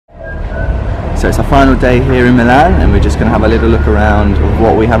So it's our final day here in Milan, and we're just going to have a little look around of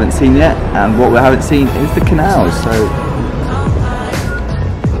what we haven't seen yet, and what we haven't seen is the canals. So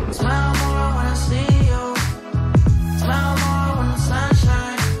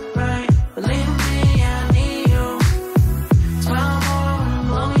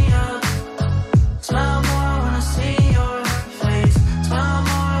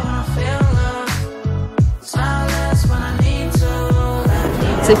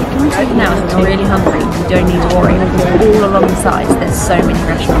So if you come to the canals and you're really hungry, you don't need to worry, because all along the sides there's so many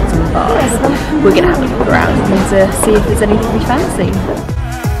restaurants and bars. We're going to have a look around and see if there's anything we fancy.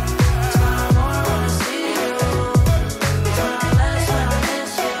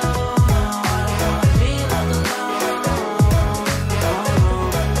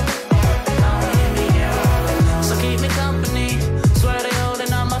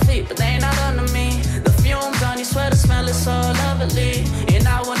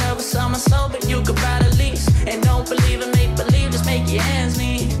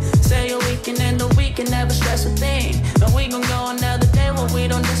 Never stress a thing. And we gon' go another day when we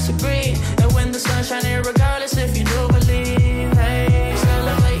don't disagree. And when the sun's shining, regardless if you do believe. Hey, still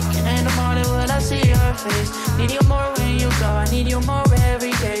awaken in the morning when I see your face. Need you more when you go, I need you more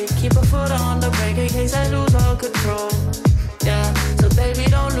every day. Keep a foot on the brake in case I lose all control. Yeah, so baby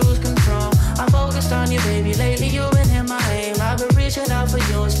don't lose control. I'm focused on you, baby. Lately you've been in my aim. I've been reaching out for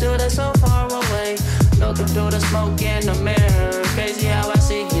you and still they're so far away. Looking through the smoke in the mirror. Crazy how I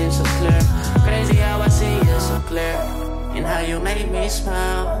see you so clear. Crazy how I see you so clear. And how you make me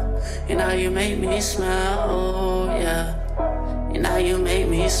smile. And how you make me smile, oh yeah. And how you make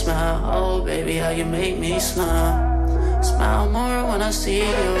me smile, oh baby, how you make me smile. Smile more when I see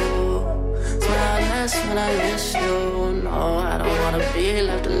you. Smile less when I miss you. No, I don't wanna be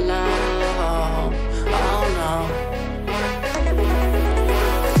left alone. Oh no.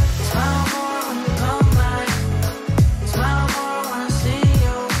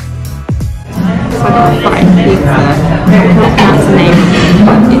 So I got fried pizza. That's the name of it,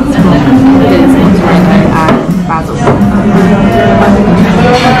 but it's called and basil.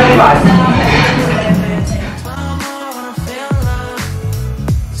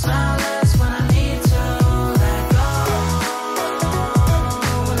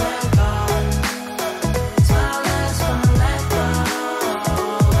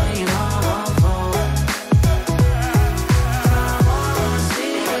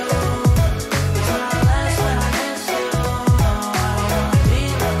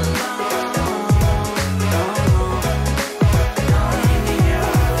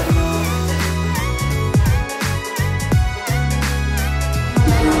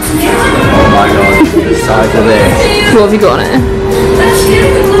 oh my god, the size of this. What have you got on it?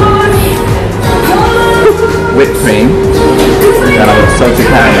 Whipped cream, then I've got salted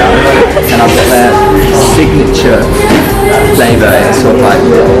caramel, and I've got their signature flavour. It's sort of like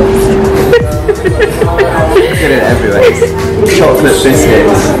get it everywhere. It's chocolate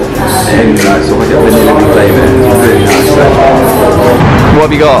biscuits in like sort of like a vanilla flavour. It's really nice. So, what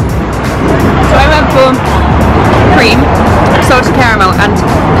have you got? So I went for cream, salted caramel and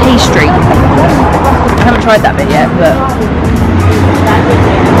pastry. I haven't tried that bit yet, but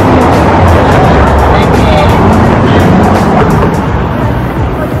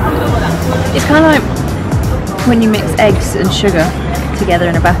it's kind of like when you mix eggs and sugar together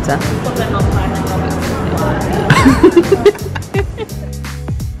in a batter.